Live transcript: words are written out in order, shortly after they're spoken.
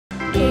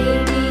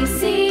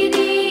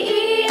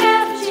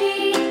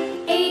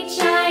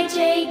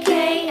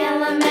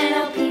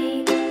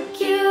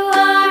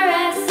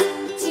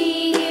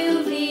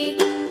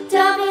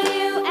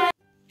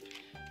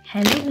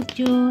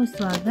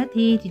स्वागत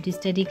है Tittu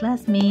study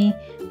class में।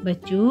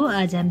 बच्चों,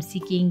 आज हम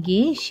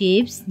सीखेंगे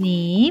शेप्स,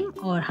 नेम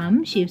और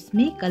हम शेप्स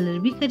में कलर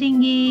भी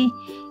करेंगे।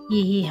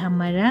 ये है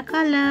हमारा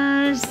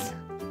colours.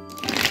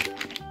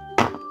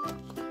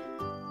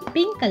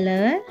 Pink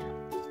colour,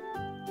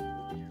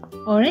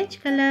 orange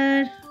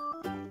colour,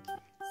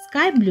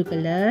 sky blue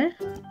colour,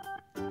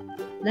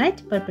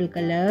 light purple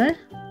colour,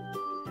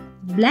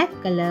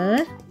 black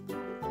colour,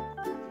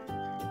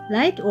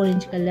 light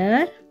orange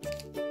colour,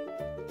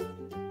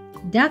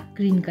 dark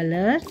green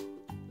colour,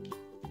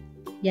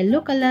 yellow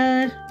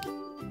colour,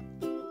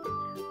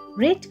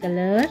 red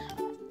colour,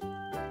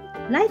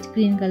 light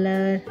green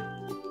colour,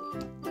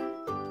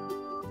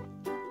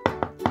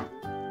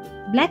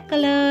 black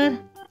colour.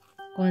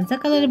 कौन सा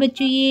कलर है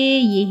बच्चों?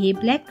 ये है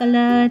ब्लैक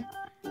कलर।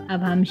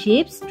 अब हम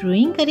shapes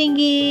drawing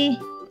करेंगे।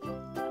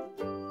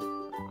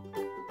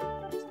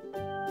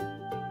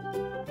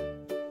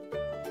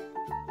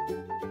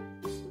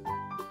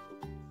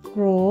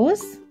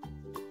 Cross,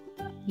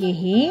 ये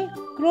है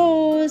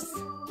क्रॉस।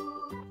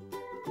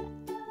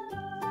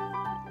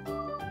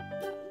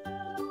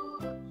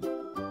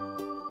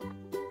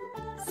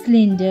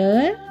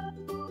 सिलेंडर,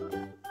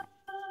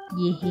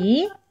 ये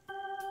है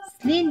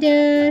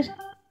सिलेंडर।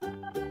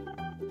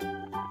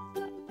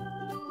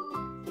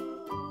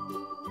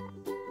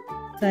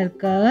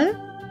 सर्कल,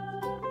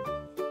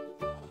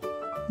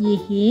 ये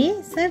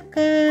है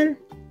सर्कल।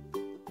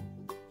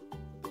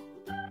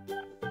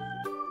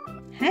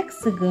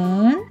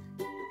 हेक्सागन,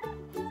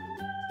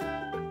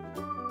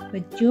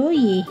 बच्चों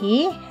ये है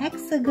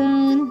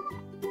हेक्सागन।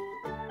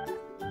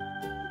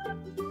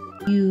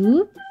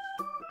 क्यूब,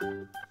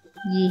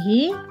 ये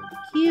है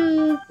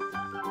क्यूब।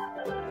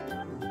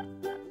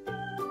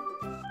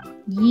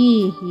 ये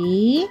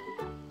है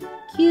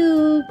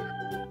क्यूब।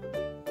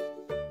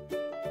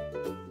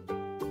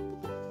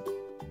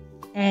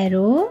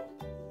 एरो,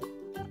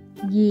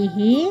 ये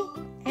है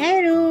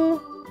arrow.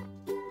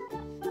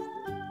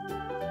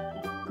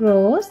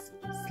 Cross,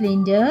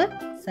 cylinder,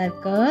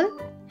 circle,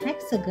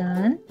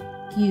 hexagon,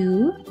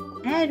 cube,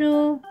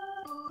 arrow.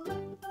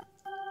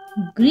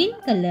 Green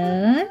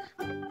color,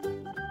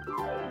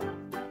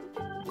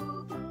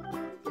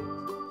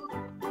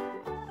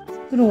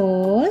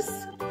 cross।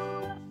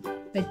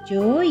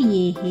 बच्चों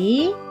ये है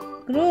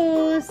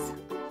cross।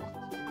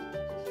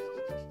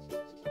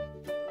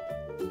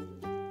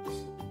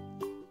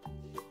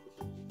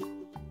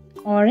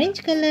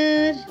 Orange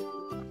color,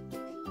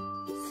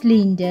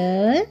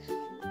 cylinder।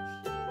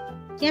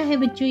 क्या है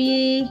बच्चों?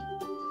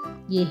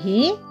 ये है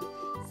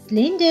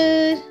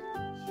cylinder.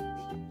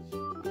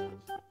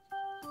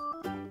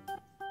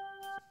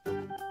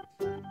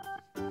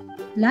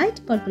 Light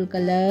purple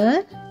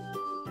colour,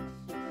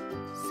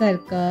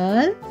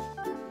 circle.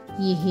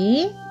 ये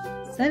है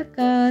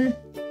सर्कल।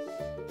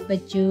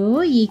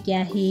 बच्चों ये क्या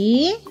है?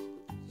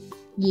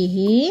 ये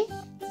है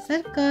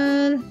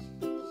सर्कल।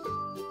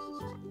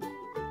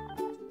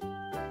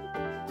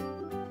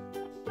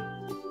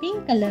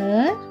 Pink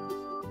colour,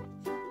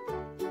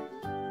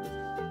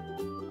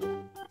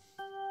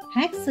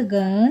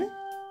 hexagon.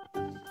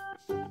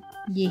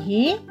 ये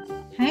है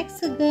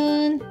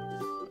हेक्सागन।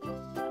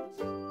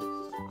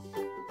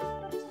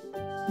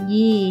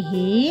 ये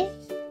है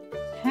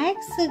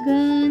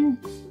hexagon.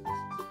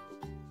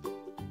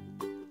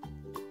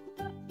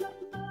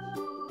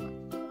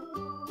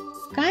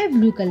 Sky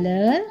blue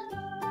colour,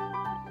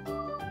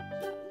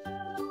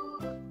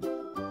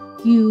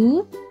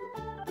 cube.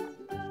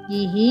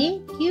 ये है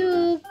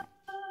क्यूब।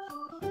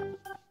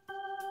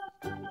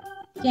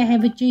 क्या है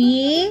बच्चों?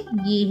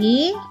 ये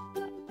है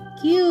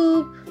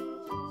क्यूब।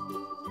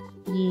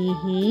 ये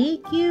है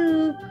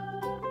क्यूब।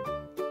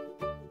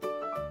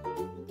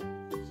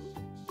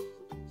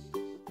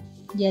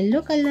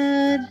 Yellow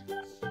colour,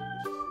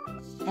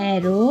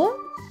 arrow.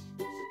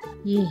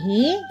 ये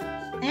है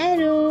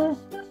arrow.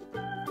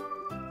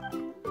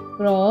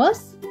 Cross,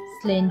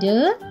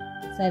 cylinder,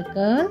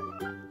 circle,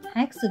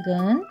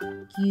 hexagon,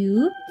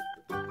 cube,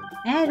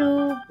 arrow.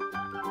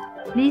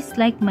 Please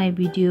like my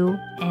video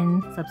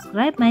and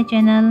subscribe my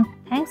channel.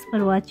 Thanks for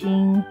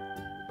watching.